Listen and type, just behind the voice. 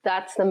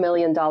That's the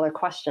million-dollar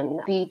question.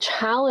 The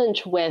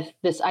challenge with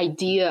this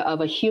idea of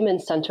a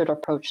human-centered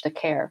approach to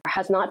care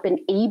has not been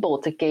able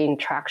to gain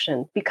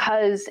traction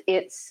because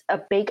it's a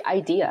big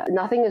idea.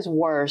 Nothing is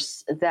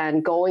worse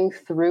than going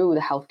through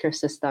the healthcare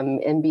system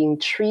and being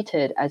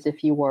treated as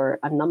if you were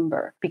a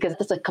number, because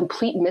it's a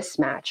complete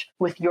mismatch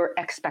with your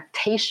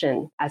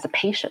expectation as a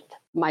patient.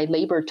 My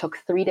labor took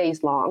 3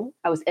 days long.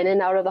 I was in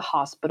and out of the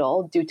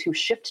hospital due to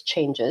shift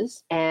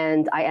changes,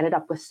 and I ended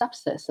up with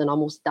sepsis and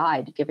almost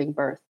died giving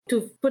birth.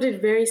 To put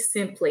it very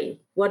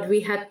simply, what we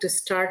had to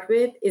start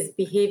with is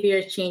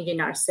behavior change in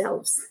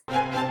ourselves.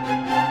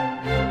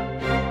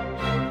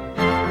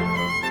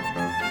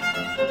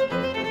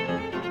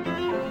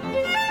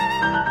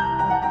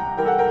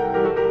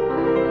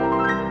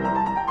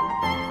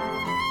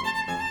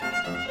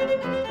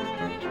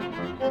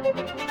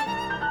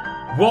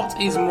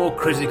 What is more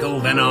critical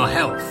than our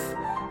health?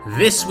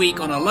 This week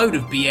on A Load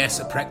of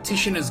BS, a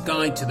practitioner's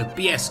guide to the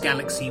BS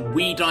galaxy,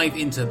 we dive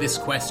into this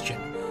question.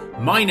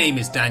 My name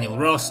is Daniel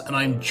Ross, and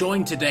I'm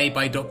joined today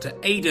by Dr.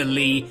 Ada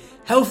Lee,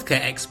 healthcare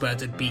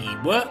expert at BE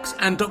Works,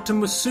 and Dr.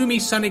 Mousumi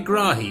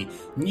Sannigrahi,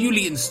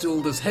 newly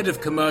installed as head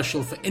of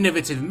commercial for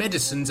innovative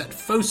medicines at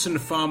Fosun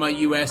Pharma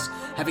US,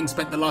 having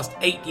spent the last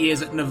 8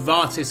 years at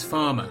Novartis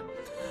Pharma.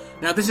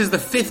 Now, this is the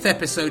 5th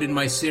episode in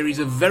my series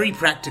of very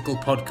practical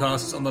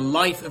podcasts on the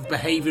life of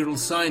behavioural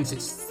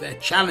scientists, their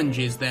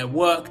challenges, their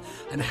work,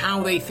 and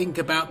how they think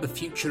about the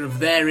future of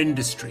their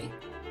industry.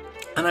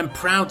 And I'm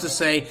proud to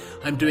say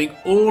I'm doing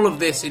all of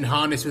this in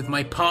harness with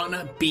my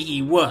partner,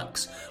 BE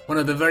Works, one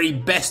of the very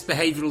best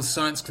behavioural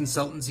science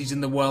consultancies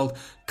in the world,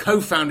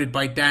 co-founded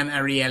by Dan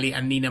Ariely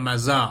and Nina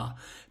Mazar.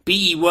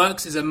 BE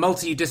Works is a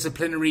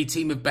multidisciplinary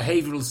team of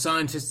behavioural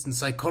scientists and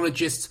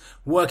psychologists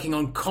working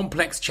on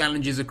complex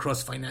challenges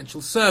across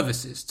financial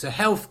services, to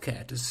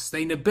healthcare, to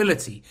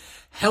sustainability,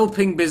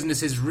 helping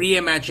businesses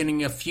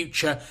reimagining a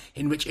future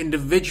in which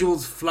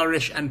individuals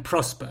flourish and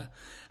prosper.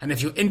 And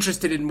if you're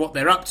interested in what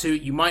they're up to,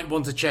 you might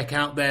want to check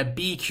out their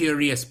Be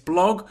Curious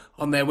blog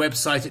on their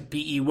website at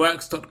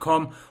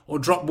beworks.com, or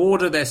drop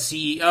Warder, their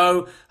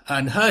CEO,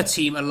 and her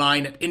team a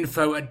line at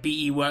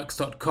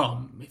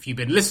info@beworks.com. If you've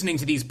been listening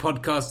to these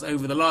podcasts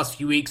over the last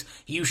few weeks,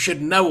 you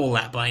should know all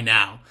that by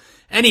now.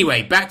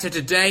 Anyway, back to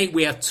today,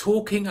 we are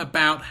talking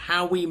about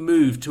how we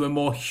move to a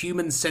more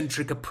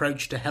human-centric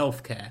approach to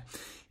healthcare.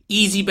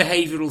 Easy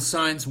behavioural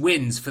science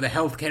wins for the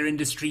healthcare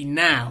industry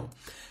now.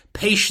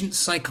 Patients'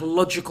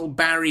 psychological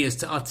barriers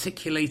to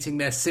articulating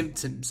their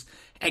symptoms,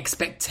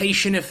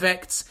 expectation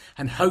effects,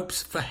 and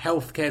hopes for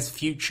healthcare's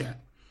future.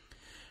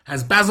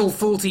 As Basil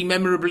Fawlty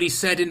memorably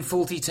said in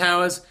Fawlty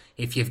Towers,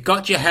 if you've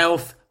got your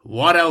health,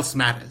 what else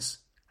matters?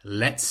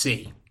 Let's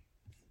see.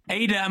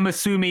 Ada and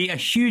Mousumi, a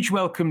huge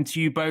welcome to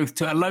you both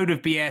to A Load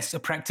of BS, a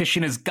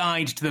practitioner's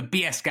guide to the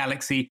BS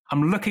galaxy.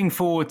 I'm looking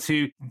forward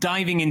to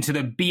diving into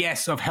the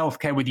BS of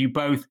healthcare with you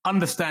both,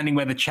 understanding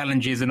where the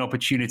challenges and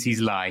opportunities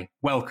lie.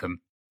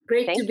 Welcome.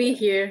 Great to be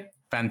here.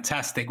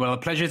 Fantastic. Well, a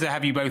pleasure to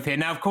have you both here.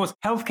 Now, of course,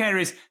 healthcare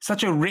is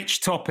such a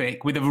rich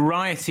topic with a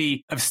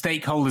variety of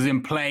stakeholders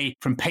in play,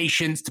 from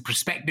patients to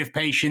prospective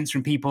patients,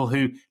 from people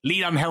who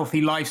lead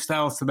unhealthy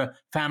lifestyles to the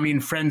family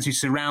and friends who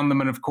surround them,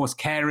 and of course,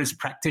 carers,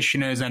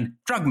 practitioners, and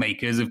drug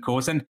makers, of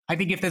course. And I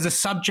think if there's a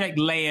subject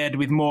layered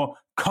with more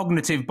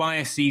cognitive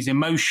biases,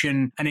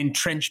 emotion, and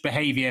entrenched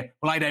behavior,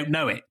 well, I don't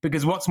know it,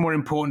 because what's more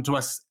important to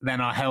us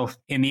than our health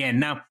in the end?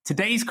 Now,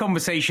 today's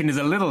conversation is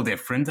a little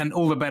different, and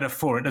all the better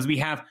for it, as we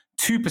have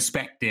two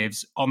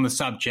perspectives on the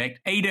subject.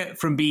 Ada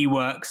from BE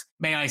Works,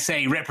 may I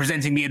say,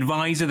 representing the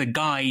advisor, the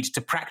guide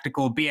to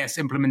practical BS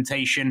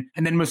implementation,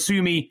 and then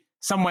Mousumi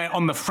somewhere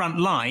on the front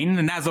line,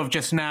 and as of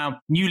just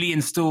now, newly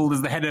installed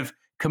as the head of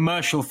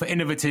commercial for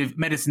innovative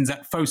medicines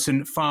at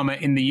Fosun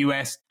Pharma in the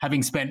US,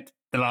 having spent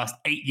the last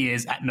 8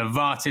 years at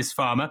Novartis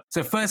Pharma.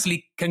 So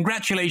firstly,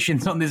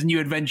 congratulations on this new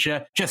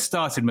adventure. Just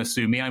started,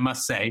 Mousumi, I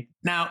must say.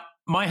 Now,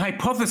 my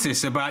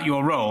hypothesis about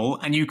your role,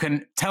 and you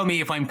can tell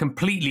me if I'm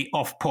completely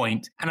off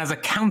point, and as a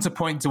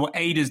counterpoint to what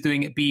Ada's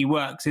doing at BE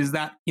Works, is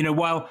that,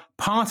 while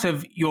part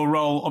of your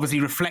role obviously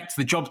reflects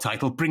the job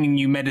title, bringing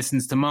new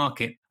medicines to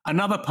market,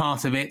 another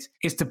part of it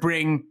is to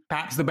bring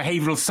perhaps the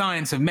behavioral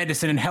science of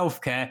medicine and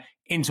healthcare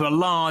into a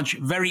large,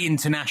 very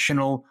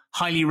international,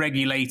 highly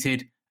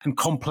regulated and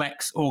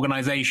complex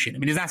organization. I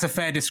mean, is that a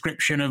fair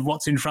description of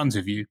what's in front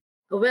of you?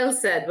 Well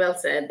said, well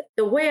said.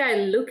 The way I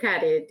look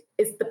at it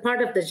is the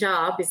part of the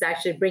job is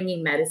actually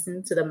bringing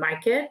medicine to the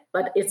market,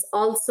 but it's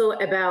also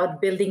about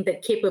building the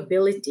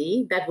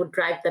capability that would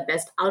drive the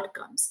best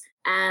outcomes.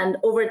 And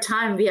over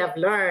time, we have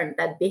learned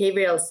that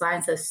behavioral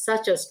science has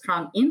such a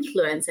strong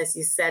influence, as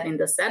you said in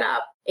the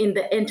setup, in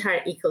the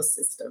entire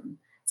ecosystem.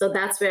 So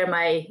that's where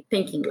my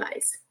thinking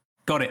lies.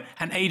 Got it.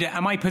 And Ada,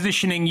 am I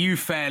positioning you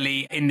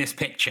fairly in this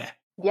picture?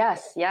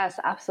 Yes,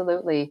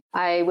 absolutely.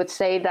 I would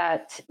say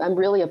that I'm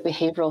really a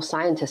behavioral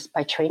scientist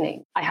by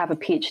training. I have a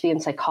PhD in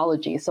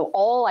psychology. So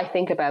all I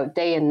think about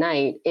day and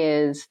night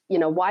is,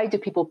 why do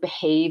people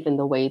behave in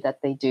the way that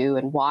they do?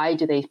 And why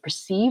do they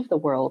perceive the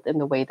world in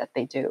the way that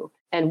they do?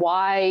 And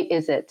why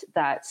is it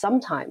that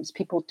sometimes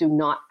people do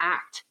not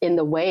act in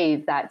the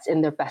way that's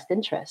in their best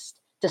interest,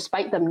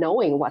 despite them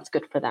knowing what's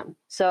good for them?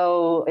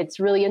 So it's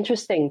really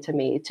interesting to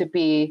me to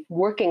be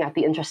working at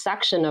the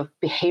intersection of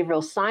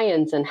behavioral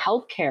science and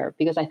healthcare,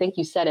 because I think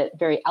you said it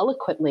very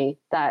eloquently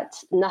that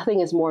nothing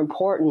is more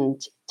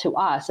important to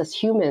us as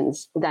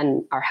humans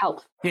than our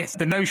health. Yes,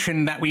 the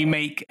notion that we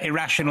make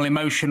irrational,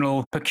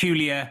 emotional,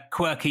 peculiar,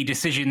 quirky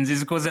decisions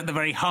is, of course, at the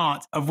very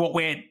heart of what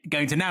we're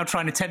going to now try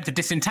and attempt to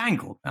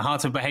disentangle, the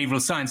heart of behavioral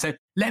science. So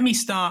let me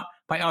start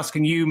by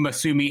asking you,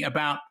 Mousumi,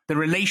 about the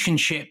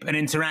relationship and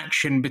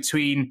interaction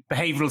between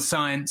behavioral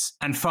science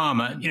and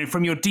pharma.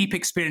 From your deep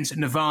experience at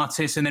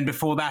Novartis and then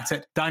before that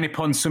at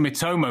Nippon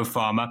Sumitomo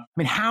Pharma,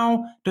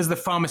 how does the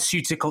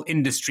pharmaceutical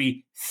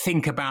industry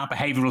think about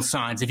behavioral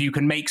science? If you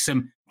can make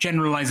some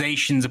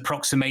generalizations,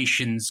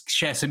 approximations,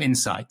 share some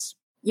insights.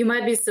 You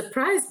might be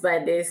surprised by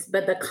this,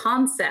 but the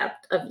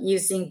concept of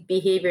using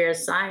behavioral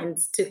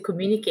science to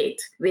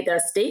communicate with our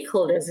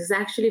stakeholders is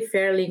actually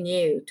fairly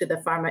new to the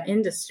pharma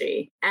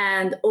industry.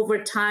 And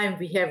over time,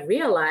 we have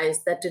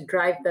realized that to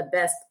drive the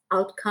best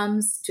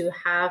outcomes, to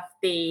have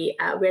the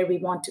where we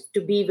want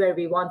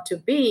to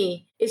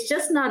be, it's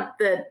just not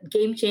the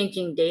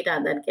game-changing data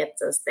that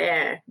gets us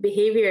there.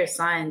 Behavioral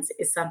science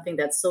is something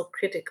that's so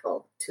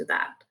critical to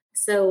that.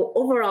 So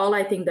overall,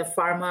 I think the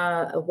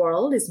pharma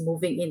world is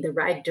moving in the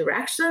right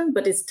direction,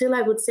 but it's still,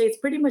 I would say, it's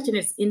pretty much in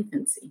its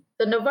infancy.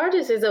 So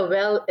Novartis is a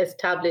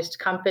well-established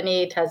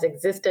company. It has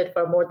existed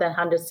for more than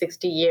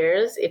 160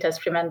 years. It has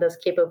tremendous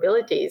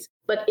capabilities.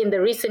 But in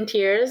the recent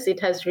years, it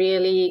has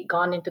really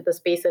gone into the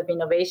space of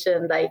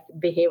innovation like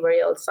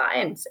behavioral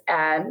science,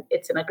 and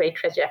it's in a great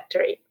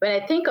trajectory. When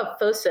I think of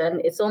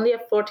Fosun, it's only a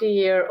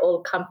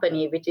 40-year-old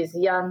company, which is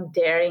young,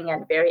 daring,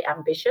 and very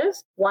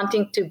ambitious,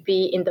 wanting to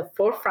be in the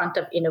forefront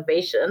of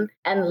innovation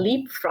and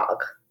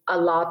leapfrog a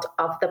lot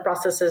of the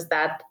processes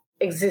that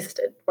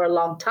existed for a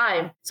long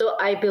time. So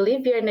I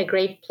believe we are in a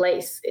great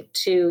place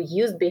to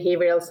use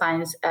behavioral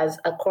science as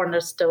a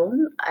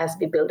cornerstone as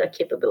we build our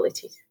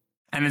capabilities.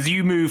 And as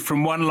you move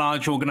from one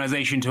large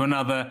organization to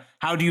another,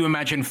 how do you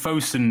imagine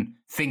Fosun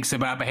thinks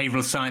about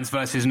behavioral science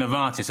versus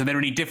Novartis? Are there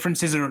any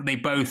differences, or are they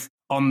both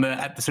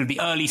at the sort of the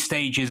early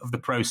stages of the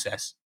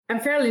process? I'm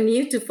fairly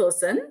new to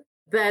Fosun,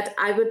 but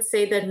I would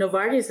say that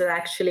Novartis has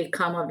actually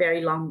come a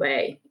very long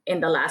way in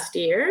the last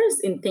years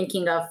in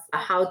thinking of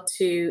how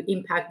to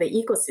impact the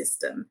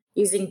ecosystem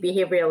using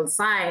behavioral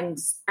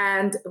science.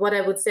 And what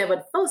I would say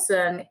about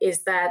Fosun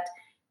is that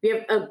we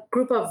have a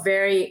group of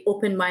very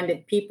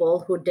open-minded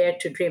people who dare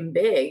to dream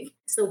big.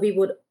 So we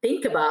would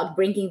think about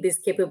bringing these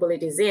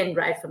capabilities in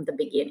right from the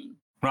beginning.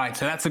 Right,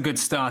 so that's a good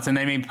start. And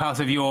I mean, part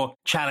of your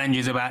challenge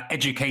is about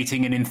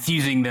educating and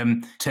enthusing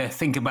them to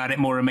think about it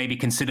more and maybe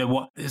consider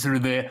what sort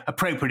of the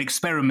appropriate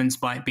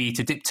experiments might be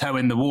to dip toe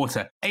in the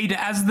water.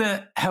 Ada, as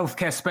the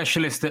healthcare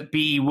specialist at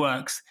BE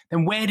Works,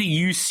 then where do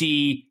you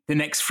see the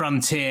next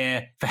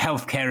frontier for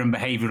healthcare and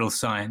behavioral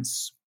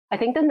science? I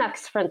think the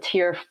next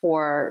frontier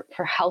for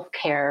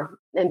healthcare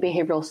and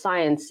behavioral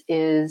science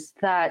is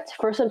that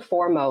first and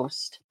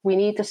foremost, we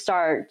need to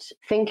start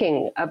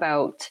thinking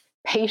about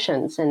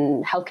patients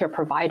and healthcare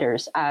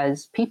providers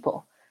as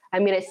people. I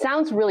mean, it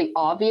sounds really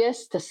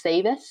obvious to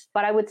say this,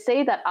 but I would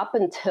say that up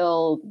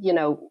until,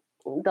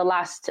 the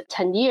last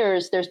 10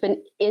 years, there's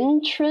been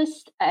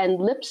interest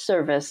and lip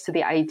service to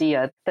the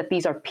idea that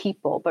these are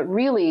people. But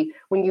really,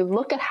 when you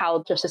look at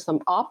how the system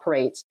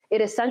operates,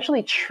 it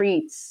essentially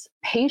treats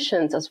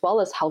patients as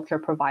well as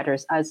healthcare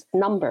providers as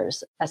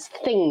numbers, as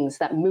things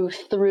that move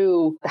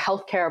through the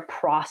healthcare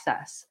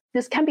process.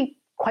 This can be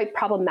quite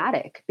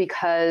problematic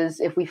because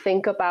if we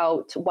think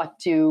about what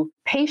do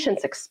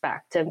patients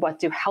expect and what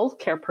do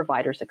healthcare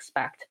providers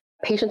expect,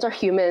 patients are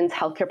humans,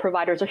 healthcare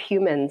providers are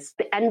humans.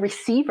 The end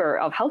receiver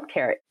of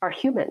healthcare are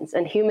humans,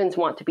 and humans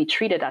want to be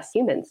treated as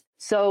humans.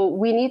 So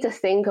we need to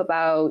think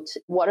about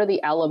what are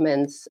the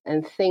elements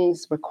and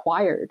things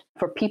required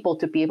for people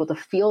to be able to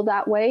feel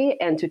that way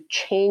and to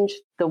change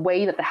the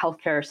way that the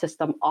healthcare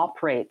system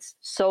operates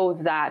so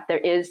that there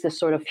is this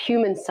sort of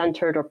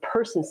human-centered or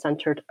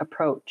person-centered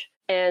approach.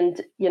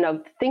 And,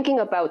 thinking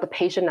about the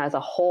patient as a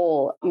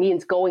whole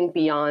means going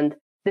beyond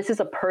this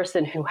is a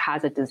person who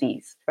has a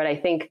disease, right? I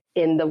think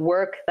in the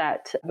work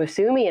that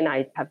Mousumi and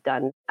I have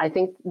done, I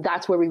think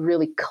that's where we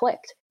really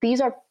clicked.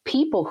 These are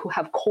people who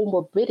have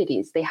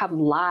comorbidities. They have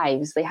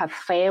lives. They have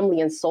family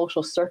and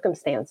social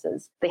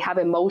circumstances. They have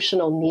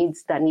emotional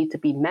needs that need to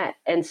be met.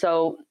 And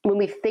so when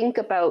we think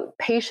about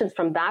patients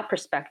from that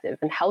perspective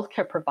and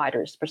healthcare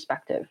providers'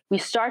 perspective, we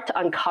start to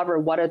uncover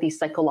what are these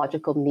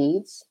psychological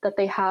needs that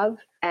they have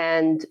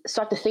and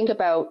start to think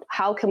about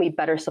how can we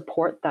better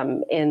support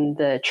them in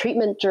the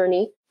treatment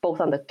journey, both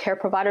on the care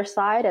provider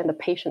side and the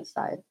patient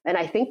side. And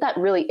I think that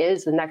really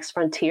is the next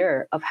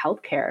frontier of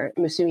healthcare.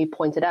 Mousumi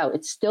pointed out,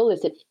 it still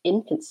is in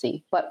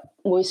infancy. But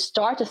when we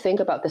start to think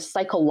about the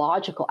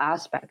psychological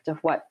aspect of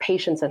what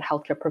patients and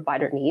healthcare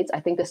provider needs, I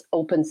think this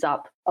opens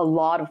up a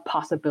lot of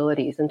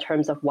possibilities in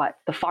terms of what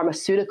the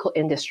pharmaceutical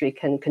industry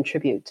can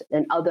contribute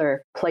and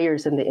other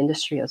players in the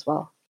industry as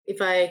well.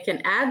 If I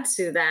can add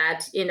to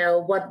that,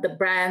 what the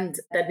brand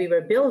that we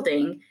were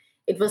building,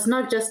 it was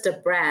not just a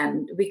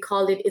brand. We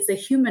called it's a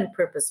human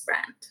purpose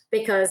brand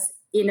because,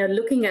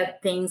 looking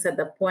at things at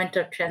the point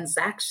of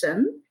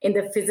transaction in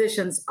the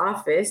physician's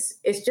office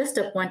is just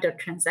a point of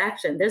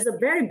transaction. There's a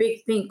very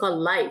big thing called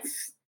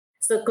life.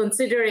 So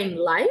considering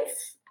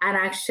life and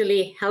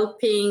actually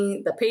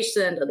helping the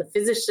patient or the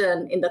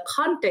physician in the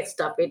context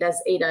of it,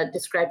 as Ada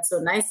described so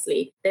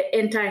nicely, the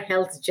entire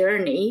health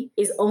journey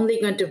is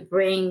only going to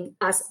bring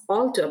us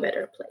all to a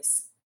better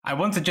place. I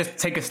want to just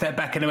take a step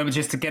back in a moment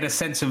just to get a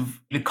sense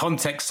of the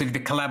context of the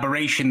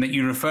collaboration that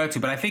you refer to.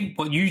 But I think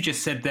what you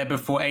just said there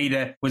before,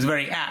 Ada, was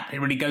very apt. It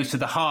really goes to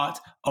the heart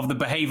of the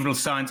behavioral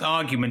science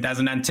argument as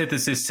an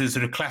antithesis to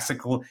sort of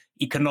classical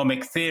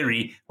economic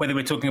theory, whether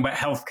we're talking about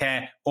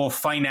healthcare or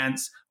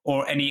finance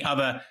or any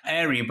other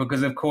area,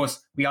 because of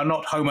course we are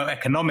not homo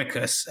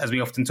economicus, as we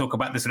often talk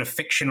about, the sort of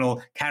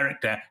fictional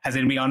character, as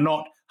in we are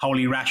not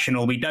wholly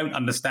rational. We don't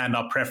understand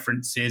our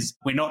preferences.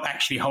 We're not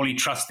actually wholly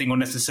trusting or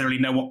necessarily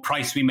know what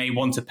price we may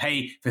want to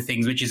pay for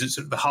things, which is at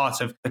sort of the heart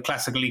of the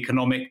classical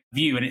economic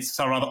view. And it's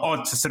so rather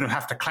odd to sort of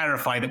have to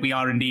clarify that we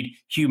are indeed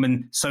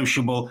human,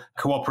 sociable,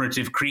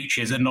 cooperative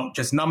creatures and not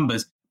just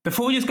numbers.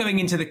 Before just going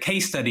into the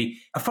case study,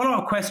 a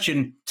follow-up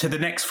question to the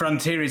next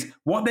frontier is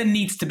what then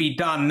needs to be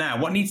done now?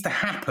 What needs to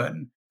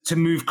happen to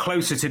move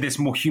closer to this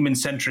more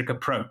human-centric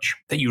approach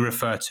that you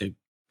refer to?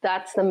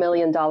 That's the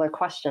million-dollar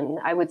question.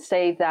 I would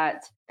say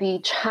that the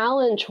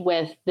challenge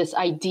with this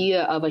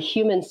idea of a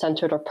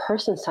human-centered or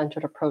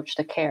person-centered approach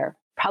to care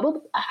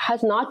probably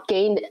has not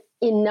gained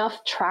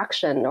enough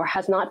traction or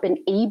has not been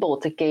able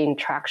to gain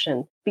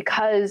traction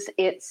because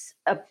it's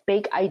a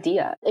big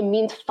idea. It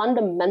means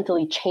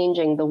fundamentally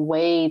changing the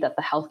way that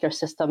the healthcare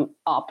system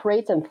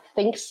operates and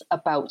thinks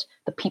about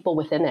the people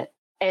within it.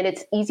 And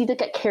it's easy to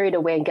get carried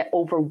away and get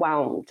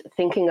overwhelmed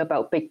thinking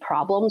about big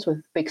problems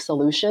with big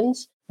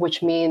solutions,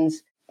 which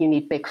means you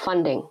need big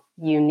funding.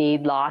 You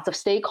need lots of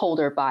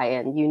stakeholder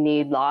buy-in. You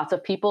need lots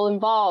of people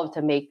involved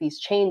to make these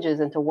changes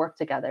and to work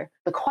together.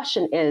 The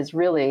question is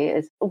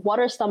what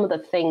are some of the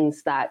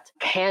things that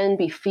can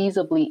be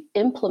feasibly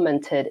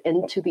implemented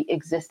into the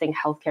existing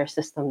healthcare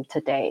system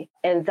today?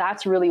 And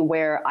that's really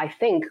where I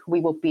think we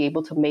will be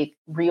able to make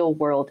real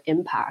world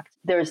impact.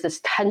 There's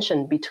this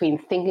tension between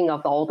thinking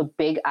of all the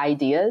big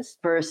ideas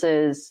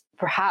versus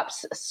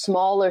perhaps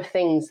smaller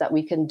things that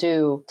we can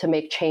do to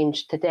make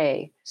change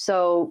today.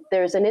 So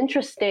there's an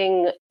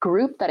interesting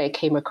group that I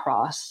came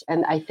across,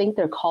 and I think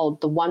they're called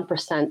the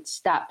 1%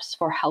 Steps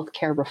for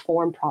Healthcare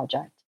Reform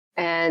Project.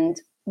 And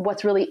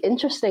what's really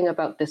interesting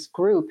about this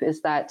group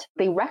is that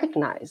they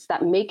recognize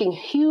that making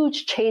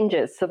huge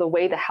changes to the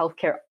way the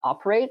healthcare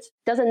operates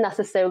doesn't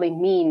necessarily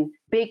mean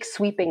big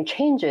sweeping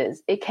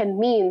changes. It can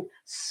mean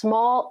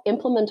small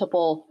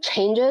implementable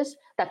changes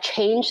that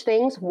change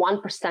things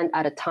 1%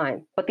 at a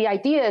time. But the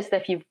idea is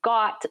that if you've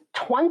got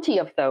 20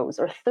 of those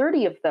or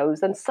 30 of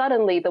those, then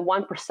suddenly the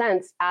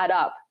 1% add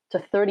up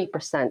to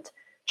 30%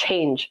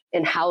 change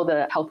in how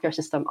the healthcare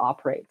system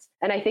operates.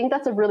 And I think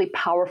that's a really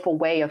powerful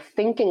way of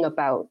thinking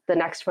about the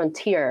next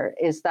frontier,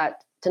 is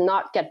that to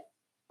not get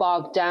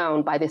bogged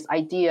down by this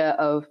idea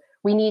of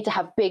we need to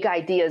have big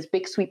ideas,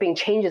 big sweeping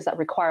changes that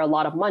require a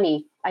lot of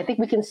money. I think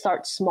we can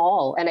start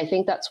small. And I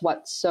think that's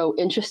what's so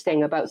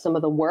interesting about some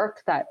of the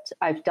work that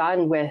I've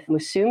done with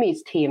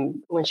Mousumi's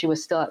team when she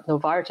was still at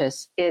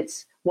Novartis.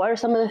 It's what are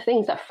some of the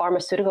things that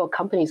pharmaceutical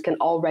companies can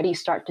already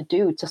start to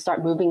do to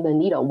start moving the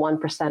needle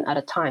 1% at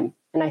a time?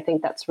 And I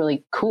think that's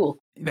really cool.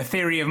 The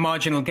theory of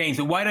marginal gains.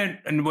 But why don't,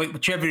 and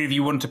whichever of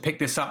you want to pick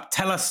this up,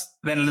 tell us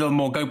then a little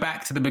more, go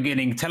back to the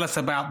beginning. Tell us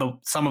about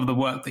some of the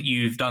work that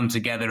you've done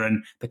together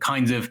and the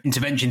kinds of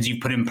interventions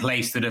you've put in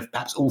place that have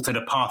perhaps altered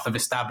a path of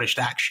established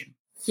action.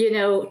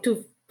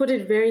 To put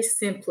it very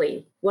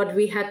simply, what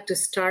we had to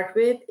start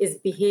with is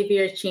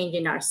behavior change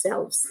in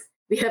ourselves.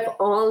 We have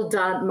all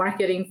done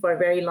marketing for a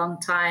very long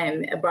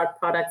time, brought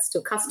products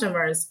to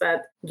customers,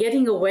 but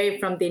getting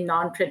away from the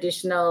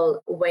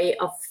non-traditional way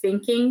of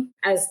thinking,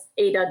 as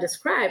Ada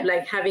described,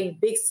 like having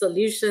big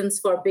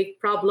solutions for big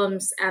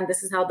problems, and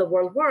this is how the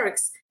world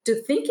works,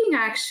 to thinking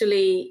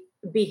actually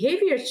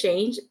behavior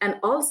change and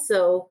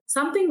also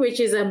something which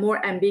is a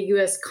more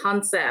ambiguous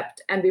concept,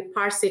 and we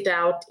parse it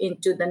out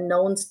into the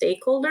known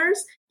stakeholders,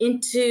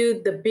 into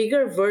the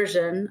bigger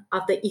version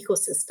of the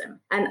ecosystem,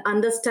 and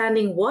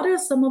understanding what are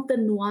some of the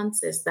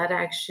nuances that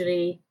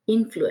actually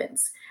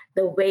influence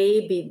the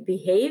way we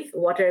behave,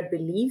 what our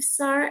beliefs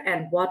are,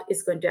 and what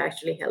is going to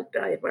actually help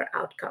drive our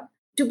outcome.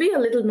 To be a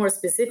little more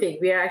specific,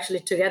 we are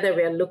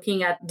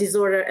looking at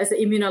disorder as an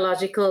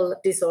immunological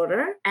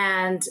disorder.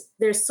 And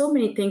there's so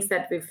many things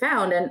that we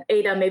found. And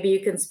Ada, maybe you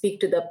can speak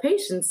to the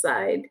patient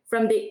side.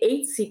 From the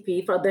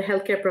HCP, from the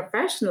healthcare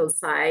professional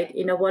side,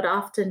 what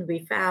often we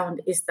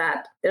found is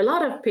that there are a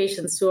lot of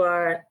patients who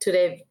are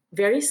today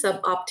very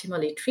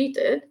suboptimally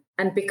treated.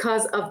 And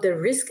because of the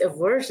risk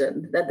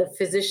aversion that the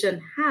physician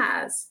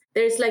has,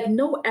 there's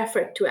no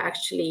effort to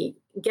actually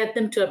get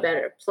them to a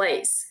better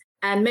place.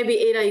 And maybe,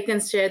 Ada, you can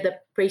share the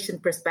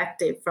patient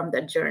perspective from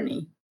that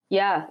journey.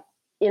 Yeah.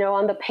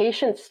 On the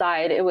patient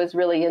side, it was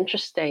really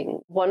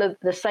interesting. One of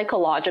the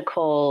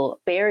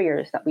psychological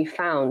barriers that we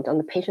found on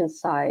the patient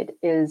side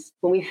is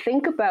when we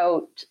think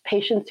about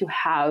patients who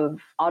have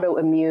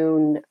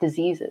autoimmune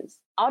diseases.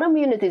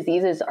 Autoimmune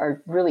diseases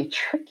are really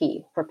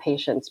tricky for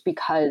patients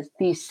because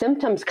these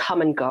symptoms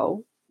come and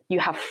go. You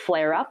have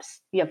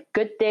flare-ups, you have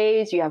good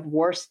days, you have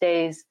worse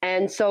days.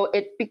 And so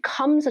it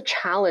becomes a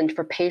challenge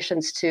for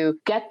patients to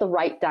get the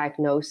right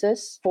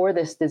diagnosis for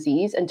this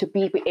disease and to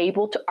be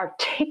able to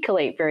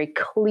articulate very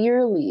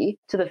clearly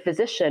to the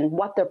physician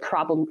what their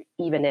problem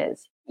even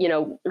is.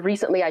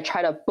 Recently I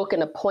tried to book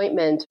an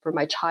appointment for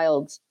my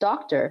child's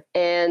doctor,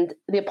 and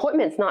the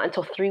appointment's not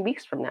until 3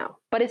 weeks from now,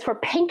 but it's for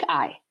pink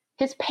eye.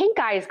 His pink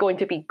eye is going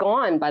to be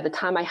gone by the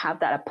time I have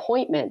that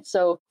appointment.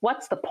 So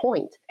what's the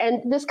point? And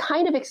this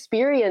kind of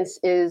experience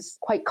is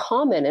quite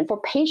common. And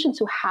for patients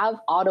who have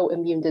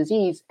autoimmune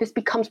disease, this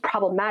becomes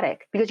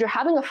problematic because you're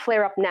having a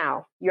flare-up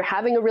now. You're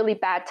having a really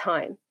bad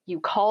time. You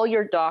call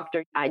your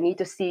doctor, I need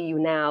to see you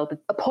now. The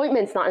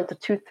appointment's not until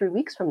 2-3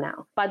 weeks from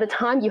now. By the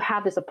time you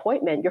have this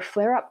appointment, your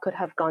flare-up could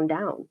have gone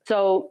down.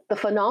 So the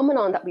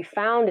phenomenon that we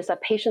found is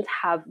that patients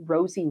have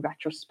rosy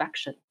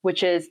retrospection,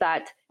 which is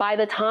that by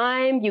the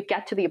time you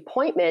get to the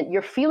appointment,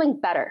 you're feeling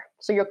better.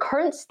 So your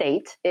current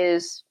state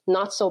is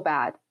not so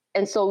bad.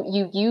 And so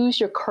you use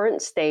your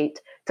current state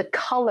to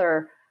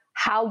color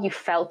how you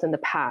felt in the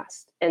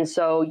past. And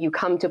so you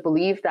come to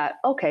believe that,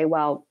 okay,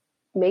 well,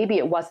 maybe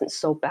it wasn't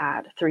so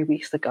bad 3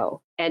 weeks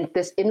ago. And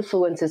this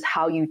influences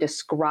how you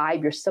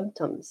describe your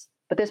symptoms.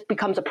 But this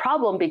becomes a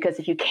problem because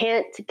if you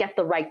can't get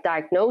the right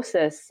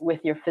diagnosis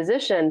with your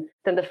physician,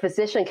 then the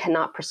physician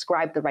cannot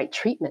prescribe the right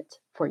treatment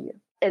for you.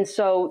 And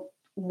so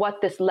what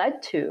this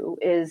led to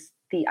is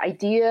the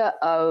idea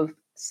of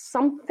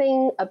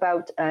something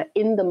about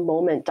in the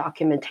moment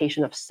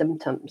documentation of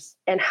symptoms.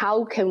 And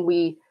how can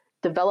we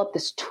develop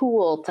this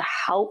tool to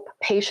help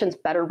patients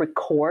better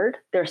record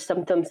their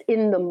symptoms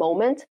in the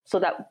moment so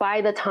that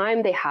by the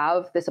time they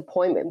have this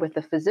appointment with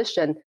the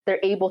physician, they're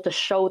able to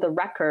show the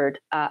record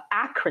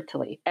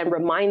accurately and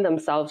remind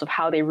themselves of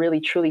how they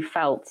really truly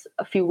felt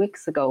a few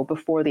weeks ago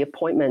before the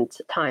appointment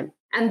time.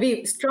 And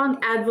be strong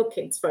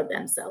advocates for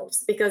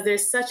themselves because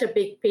there's such a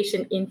big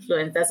patient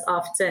influence that's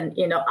often,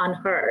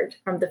 unheard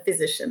from the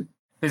physician.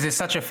 This is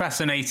such a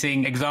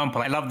fascinating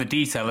example. I love the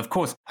detail. Of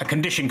course, a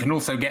condition can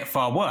also get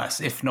far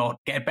worse, if not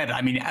get better.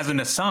 I mean, as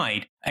an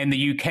aside, in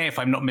the UK, if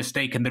I'm not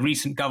mistaken, the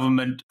recent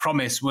government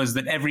promise was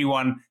that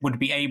everyone would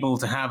be able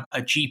to have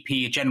a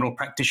GP, a general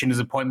practitioner's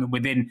appointment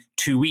within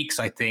 2 weeks,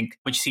 I think,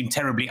 which seemed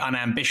terribly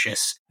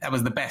unambitious. That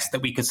was the best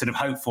that we could sort of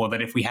hope for,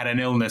 that if we had an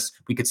illness,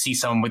 we could see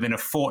someone within a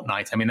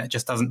fortnight. I mean, that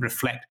just doesn't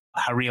reflect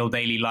how real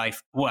daily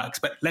life works.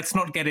 But let's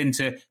not get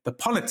into the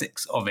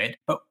politics of it.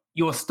 But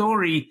your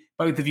story,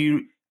 both of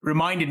you,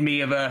 reminded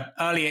me of an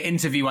earlier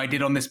interview I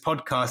did on this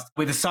podcast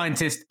with the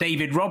scientist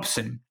David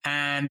Robson.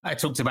 And I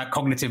talked about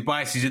cognitive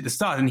biases at the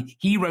start. And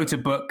he wrote a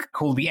book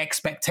called The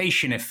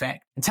Expectation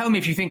Effect. And tell me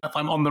if you think if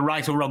I'm on the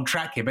right or wrong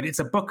track here, but it's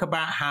a book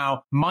about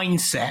how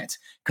mindset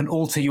can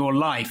alter your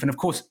life. And of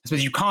course, I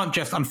suppose you can't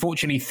just,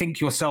 unfortunately, think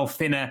yourself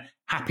thinner,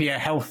 happier,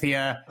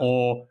 healthier,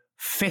 or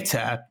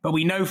fitter. But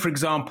we know, for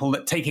example,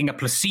 that taking a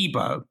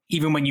placebo,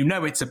 even when you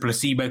know it's a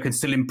placebo, can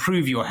still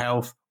improve your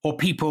health. Or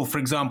people, for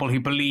example, who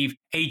believe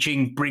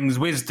aging brings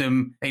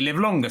wisdom, they live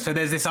longer. So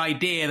there's this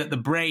idea that the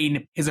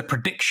brain is a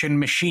prediction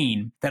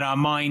machine, that our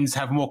minds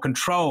have more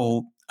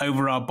control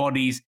over our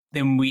bodies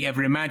than we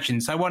ever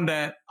imagined. So I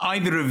wonder,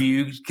 either of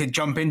you could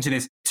jump into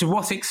this. To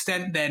what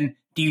extent then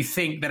do you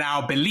think that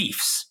our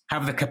beliefs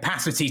have the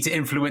capacity to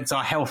influence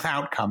our health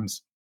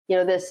outcomes?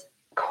 This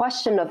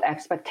question of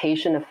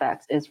expectation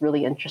effects is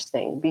really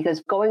interesting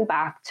because going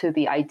back to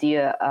the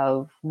idea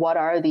of what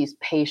are these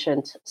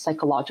patient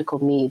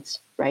psychological needs,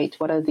 right?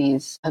 What are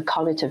these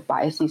cognitive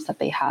biases that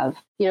they have?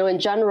 In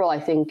general, I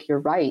think you're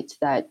right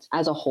that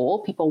as a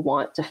whole, people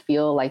want to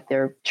feel like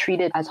they're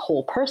treated as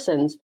whole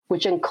persons,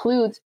 which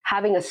includes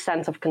having a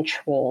sense of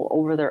control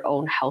over their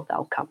own health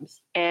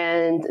outcomes.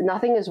 And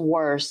nothing is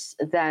worse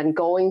than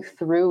going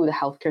through the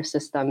healthcare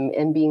system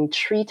and being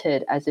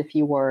treated as if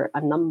you were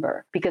a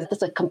number, because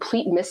it's a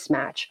complete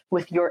mismatch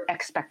with your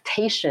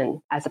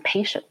expectation as a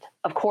patient.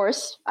 Of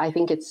course, I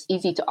think it's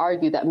easy to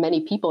argue that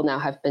many people now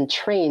have been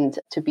trained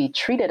to be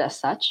treated as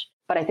such,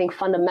 but I think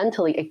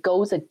fundamentally it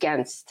goes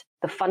against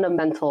the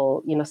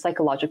fundamental,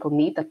 psychological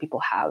need that people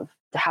have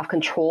to have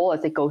control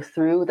as they go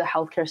through the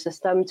healthcare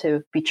system,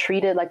 to be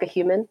treated like a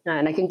human.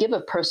 And I can give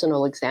a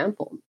personal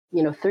example.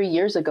 3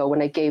 years ago,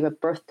 when I gave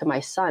birth to my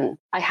son,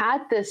 I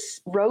had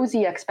this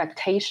rosy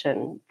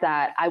expectation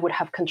that I would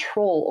have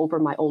control over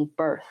my own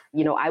birth.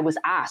 I was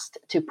asked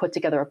to put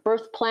together a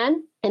birth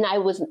plan, and I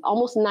was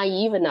almost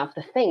naive enough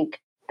to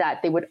think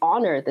that they would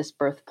honor this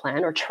birth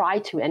plan, or try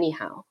to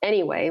anyhow.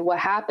 Anyway, what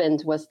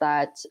happened was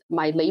that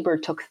my labor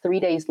took 3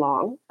 days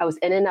long. I was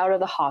in and out of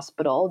the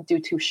hospital due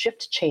to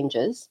shift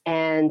changes,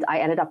 and I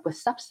ended up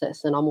with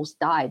sepsis and almost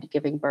died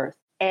giving birth.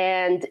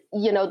 And,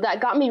 that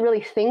got me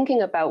really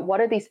thinking about, what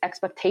are these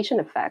expectation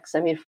effects? I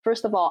mean,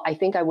 first of all, I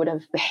think I would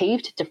have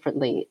behaved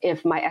differently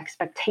if my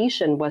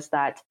expectation was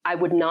that I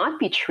would not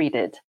be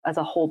treated as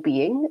a whole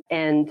being,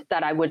 and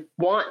that I would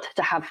want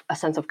to have a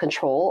sense of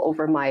control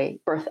over my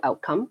birth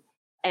outcome.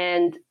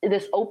 And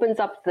this opens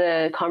up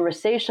the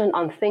conversation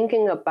on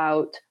thinking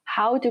about,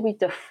 how do we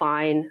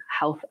define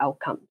health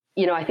outcomes?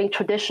 I think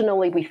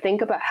traditionally we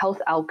think about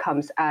health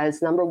outcomes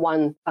as, number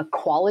one, a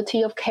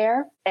quality of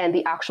care and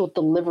the actual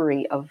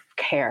delivery of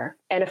care.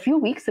 And a few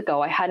weeks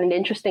ago, I had an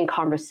interesting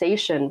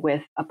conversation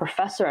with a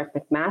professor at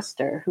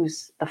McMaster,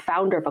 who's the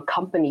founder of a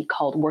company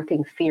called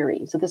Working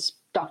Theory. So this is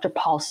Dr.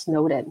 Paul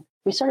Snowden.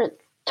 We started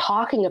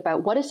talking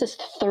about, what is this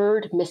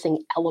third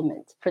missing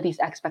element for these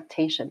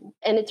expectations?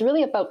 And it's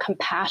really about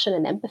compassion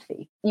and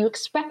empathy. You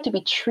expect to be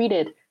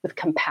treated with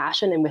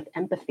compassion and with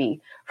empathy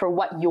for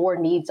what your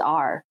needs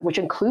are, which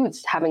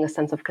includes having a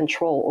sense of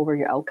control over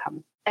your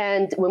outcome.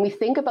 And when we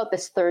think about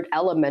this third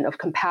element of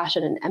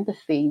compassion and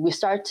empathy, we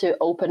start to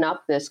open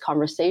up this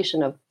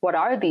conversation of, what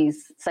are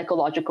these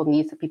psychological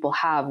needs that people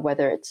have,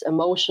 whether it's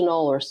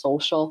emotional or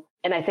social.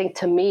 And I think,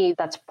 to me,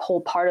 that's a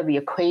whole part of the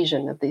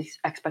equation of these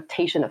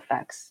expectation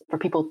effects, for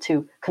people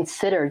to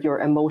consider your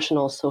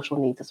emotional, social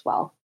needs as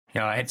well.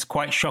 Yeah, it's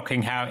quite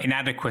shocking how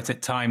inadequate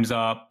at times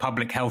our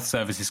public health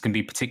services can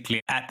be,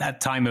 particularly at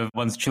that time of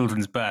one's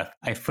children's birth.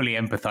 I fully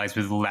empathize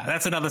with all that.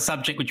 That's another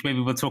subject which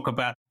maybe we'll talk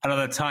about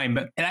another time.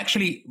 But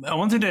actually, I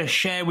wanted to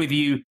share with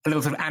you a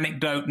little sort of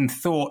anecdote and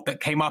thought that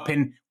came up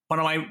in one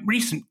of my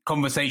recent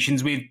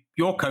conversations with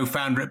your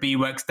co-founder at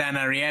BWorks, Dan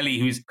Ariely,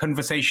 whose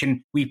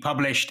conversation we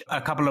published a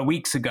couple of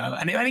weeks ago.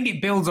 And I think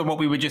it builds on what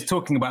we were just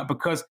talking about,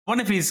 because one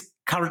of his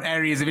current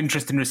areas of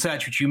interest and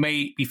research, which you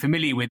may be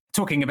familiar with,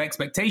 talking of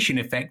expectation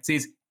effects,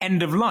 is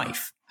end of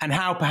life, and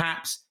how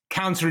perhaps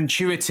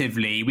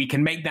counterintuitively we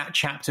can make that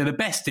chapter the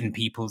best in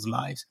people's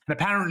lives. And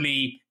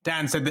apparently,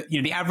 Dan said that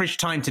the average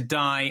time to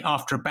die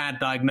after a bad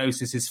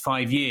diagnosis is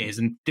 5 years.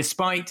 And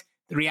despite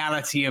the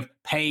reality of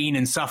pain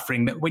and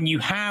suffering, that when you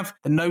have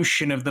the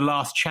notion of the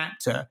last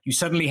chapter, you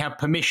suddenly have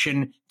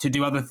permission to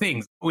do other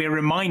things. We are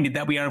reminded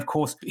that we are, of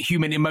course,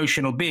 human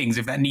emotional beings,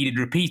 if that needed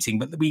repeating,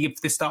 but we have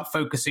to start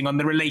focusing on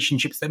the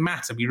relationships that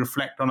matter. We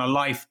reflect on a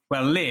life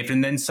well lived.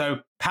 And then so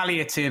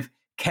palliative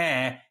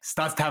care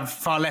starts to have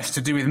far less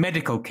to do with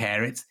medical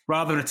care. It's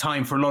rather a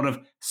time for a lot of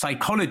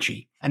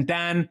psychology. And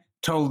Dan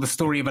told the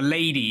story of a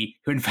lady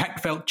who in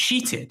fact felt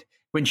cheated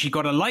when she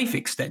got a life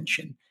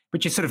extension,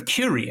 which is sort of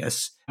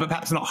curious, but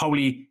perhaps not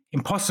wholly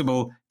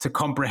impossible to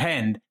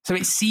comprehend. So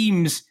it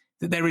seems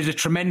that there is a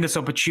tremendous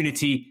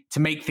opportunity to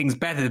make things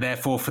better,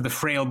 therefore, for the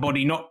frail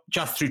body, not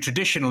just through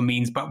traditional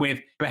means, but with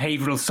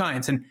behavioral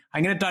science. And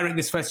I'm going to direct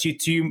this first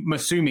to you,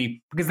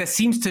 Mousumi, because there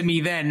seems to me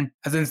then,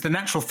 as the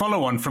natural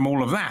follow-on from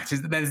all of that,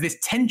 is that there's this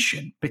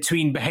tension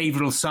between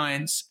behavioral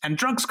science and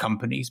drugs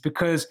companies,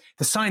 because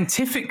the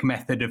scientific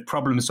method of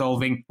problem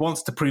solving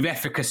wants to prove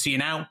efficacy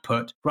and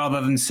output,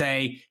 rather than,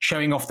 say,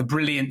 showing off the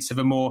brilliance of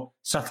a more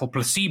subtle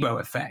placebo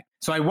effect.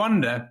 So I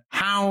wonder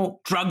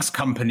how drugs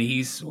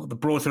companies, or the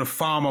broad sort of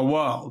pharma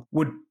world,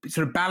 would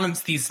sort of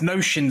balance these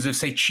notions of,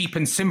 say, cheap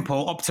and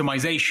simple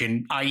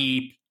optimization,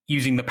 i.e.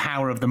 using the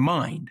power of the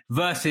mind,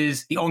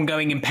 versus the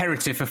ongoing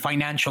imperative for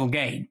financial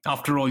gain.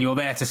 After all, you're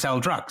there to sell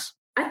drugs.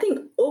 I think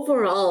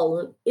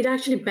overall, it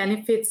actually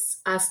benefits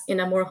us in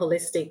a more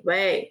holistic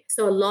way.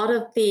 So a lot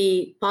of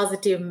the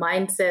positive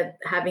mindset,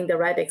 having the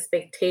right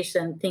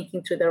expectation,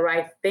 thinking through the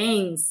right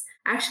things,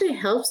 actually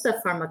helps the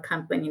pharma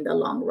company in the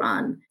long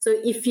run. So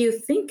if you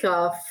think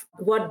of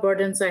what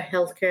burdens our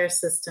healthcare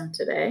system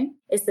today,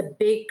 it's the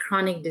big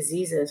chronic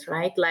diseases,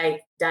 right?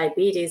 Like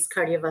diabetes,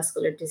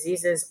 cardiovascular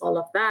diseases, all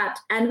of that.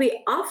 And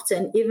we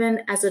often,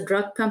 even as a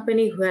drug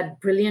company who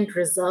had brilliant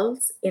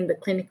results in the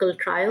clinical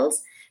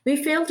trials,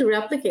 we fail to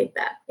replicate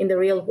that in the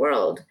real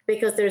world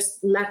because there's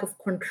lack of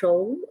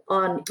control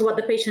on what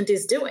the patient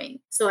is doing.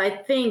 So I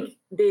think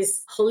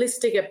this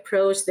holistic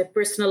approach, the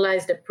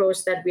personalized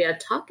approach that we are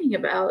talking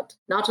about,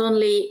 not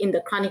only in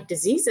the chronic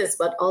diseases,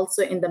 but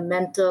also in the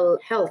mental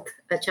health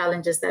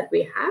challenges that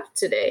we have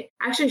today,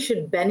 actually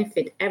should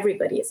benefit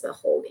everybody as a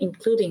whole,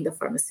 including the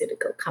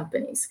pharmaceutical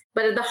companies.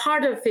 But at the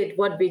heart of it,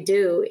 what we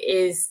do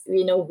is,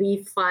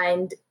 we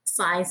find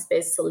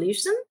science-based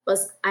solution, but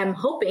I'm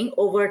hoping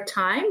over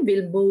time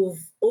we'll move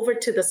over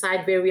to the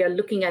side where we are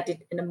looking at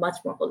it in a much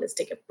more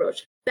holistic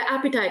approach. The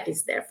appetite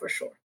is there for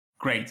sure.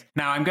 Great.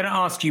 Now I'm going to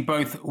ask you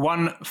both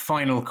one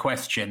final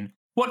question.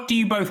 What do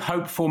you both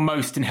hope for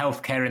most in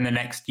healthcare in the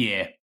next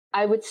year?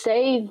 I would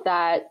say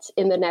that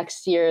in the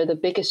next year, the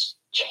biggest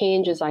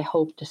changes I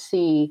hope to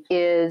see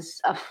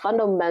is a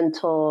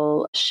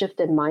fundamental shift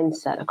in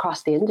mindset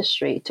across the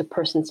industry to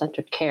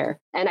person-centered care.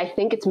 And I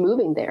think it's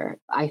moving there.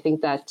 I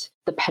think that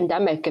the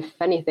pandemic, if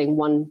anything,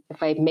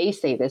 if I may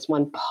say this,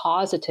 one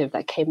positive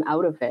that came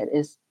out of it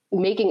is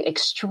making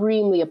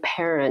extremely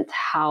apparent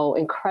how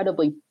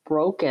incredibly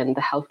broken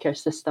the healthcare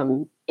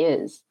system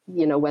is,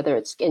 whether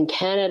it's in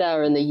Canada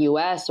or in the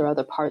US or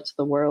other parts of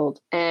the world.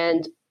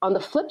 And on the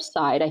flip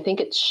side, I think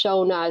it's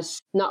shown us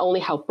not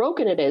only how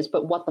broken it is,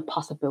 but what the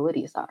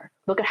possibilities are.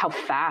 Look at how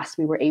fast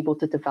we were able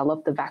to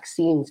develop the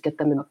vaccines, get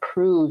them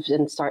approved,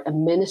 and start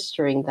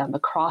administering them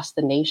across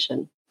the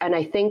nation. And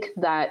I think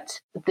that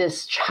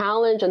this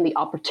challenge and the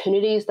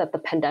opportunities that the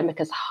pandemic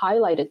has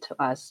highlighted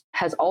to us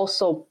has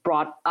also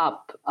brought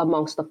up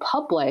amongst the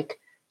public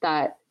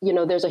that,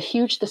 there's a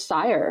huge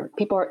desire.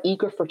 People are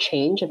eager for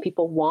change and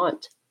people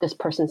want this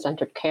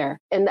person-centered care.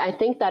 And I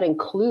think that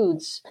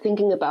includes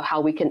thinking about how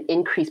we can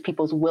increase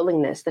people's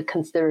willingness to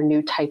consider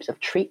new types of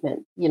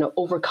treatment,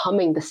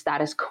 overcoming the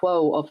status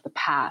quo of the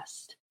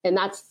past. And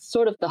that's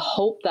sort of the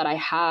hope that I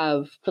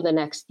have for the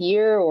next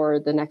year or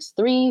the next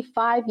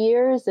 3-5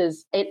 years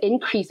is an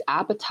increased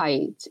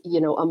appetite,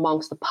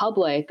 amongst the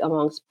public,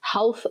 amongst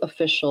health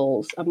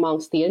officials,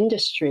 amongst the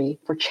industry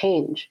for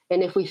change.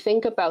 And if we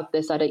think about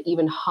this at an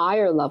even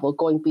higher level,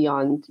 going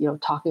beyond,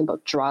 talking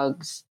about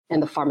drugs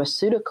and the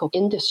pharmaceutical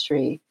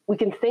industry, we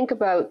can think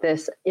about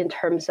this in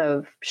terms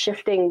of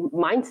shifting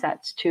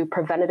mindsets to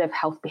preventative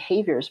health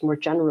behaviors more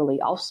generally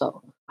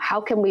also. How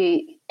can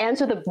we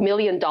answer the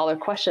million-dollar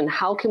question?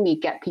 How can we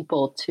get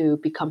people to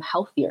become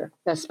healthier,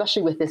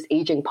 especially with this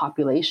aging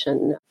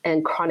population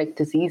and chronic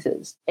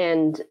diseases?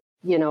 And,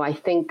 I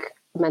think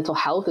mental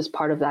health is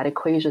part of that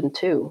equation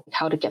too,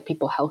 how to get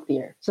people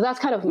healthier. So that's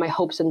kind of my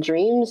hopes and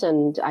dreams.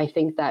 And I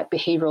think that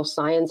behavioral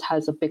science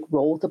has a big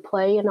role to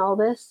play in all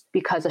this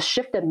because a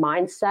shift in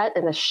mindset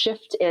and a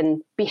shift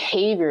in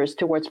behaviors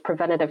towards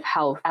preventative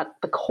health, at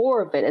the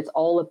core of it, it's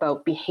all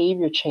about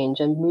behavior change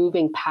and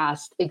moving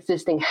past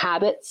existing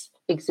habits,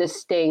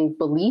 existing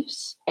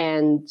beliefs,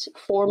 and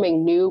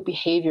forming new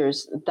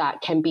behaviors that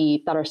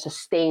are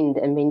sustained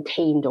and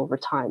maintained over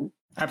time.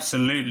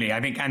 Absolutely. I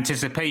think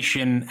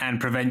anticipation and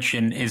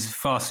prevention is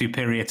far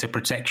superior to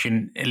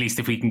protection, at least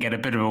if we can get a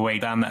bit of a way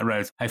down that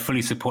road. I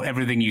fully support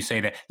everything you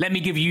say there. Let me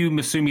give you,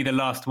 Mousumi, the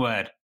last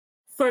word.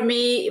 For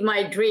me,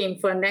 my dream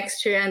for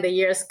next year and the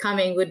years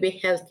coming would be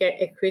healthcare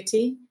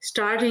equity,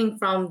 starting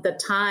from the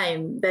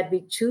time that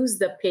we choose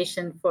the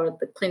patient for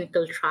the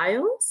clinical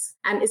trials.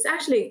 And it's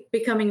actually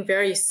becoming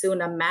very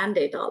soon a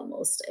mandate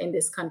almost in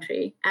this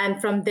country.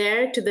 And from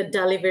there to the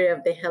delivery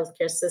of the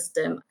healthcare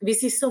system, we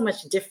see so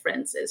much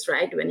differences,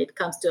 right? When it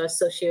comes to our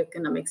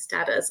socioeconomic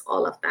status,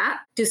 all of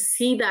that, to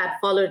see that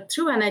followed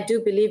through. And I do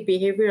believe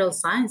behavioral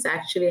science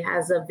actually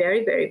has a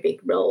very, very big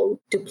role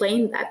to play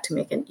in that to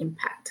make an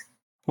impact.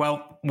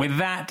 Well, with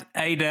that,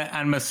 Ada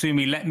and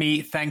Mousumi, let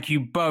me thank you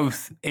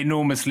both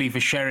enormously for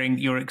sharing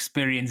your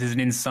experiences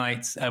and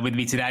insights with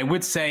me today. I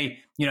would say,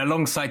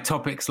 alongside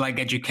topics like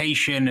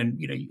education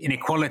and,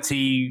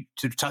 inequality,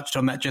 to touched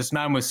on that just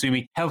now,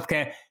 Mousumi,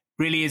 healthcare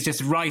really is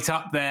just right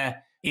up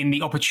there in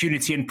the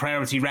opportunity and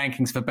priority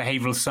rankings for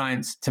behavioral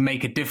science to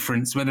make a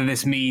difference, whether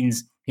this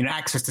means,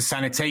 access to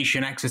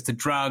sanitation, access to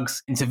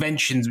drugs,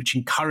 interventions which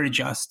encourage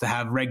us to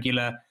have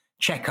regular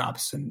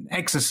checkups and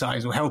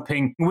exercise, or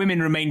helping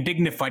women remain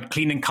dignified,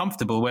 clean and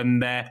comfortable when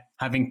they're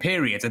having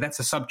periods. And that's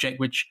a subject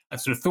which I've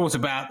sort of thought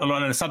about a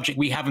lot, and a subject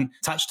we haven't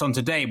touched on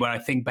today, where I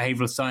think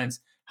behavioral science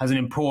has an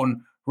important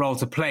role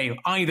to play.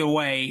 Either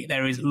way,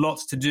 there is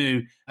lots to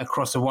do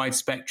across a wide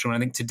spectrum. I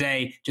think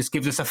today just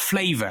gives us a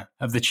flavour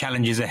of the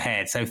challenges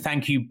ahead. So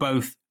thank you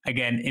both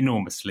again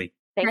enormously.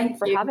 Thank you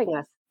for having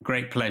us.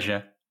 Great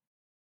pleasure.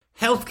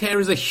 Healthcare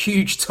is a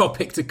huge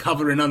topic to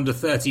cover in under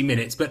 30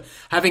 minutes, but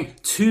having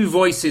two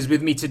voices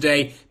with me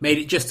today made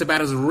it just about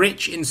as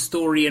rich in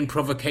story and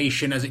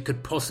provocation as it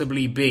could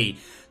possibly be.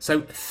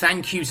 So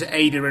thank you to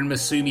Ada and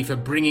Mousumi for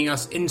bringing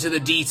us into the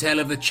detail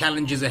of the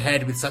challenges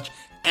ahead with such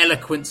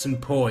eloquence and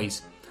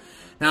poise.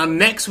 Now,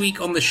 next week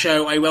on the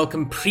show, I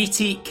welcome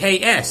Preeti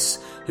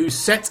KS, who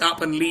sets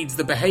up and leads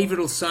the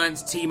behavioural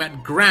science team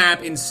at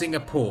Grab in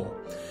Singapore.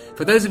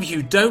 For those of you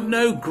who don't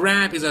know,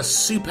 Grab is a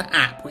super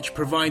app which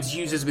provides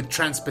users with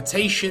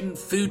transportation,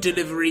 food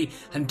delivery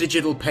and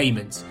digital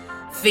payments.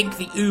 Think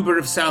the Uber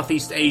of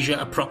Southeast Asia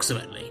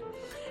approximately.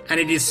 And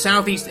it is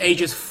Southeast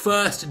Asia's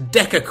first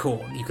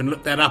decacorn. You can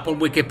look that up on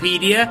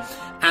Wikipedia,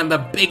 and the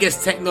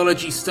biggest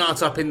technology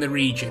startup in the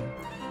region.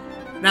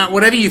 Now,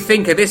 whatever you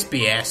think of this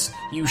BS,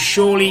 you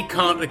surely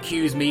can't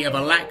accuse me of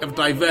a lack of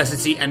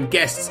diversity and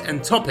guests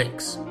and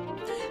topics.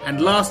 And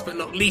last but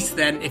not least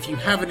then, if you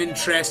have an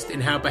interest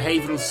in how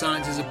behavioural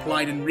science is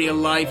applied in real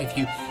life, if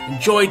you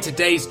enjoyed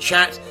today's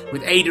chat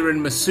with Ada and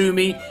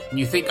Mousumi, and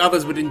you think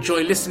others would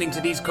enjoy listening to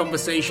these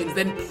conversations,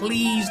 then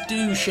please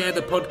do share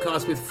the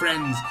podcast with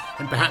friends,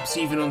 and perhaps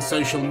even on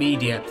social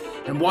media.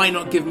 And why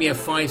not give me a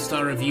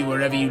 5-star review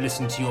wherever you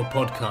listen to your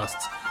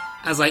podcasts?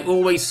 As I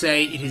always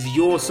say, it is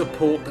your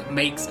support that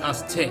makes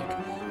us tick.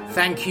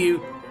 Thank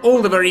you,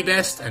 all the very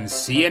best, and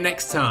see you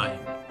next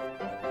time.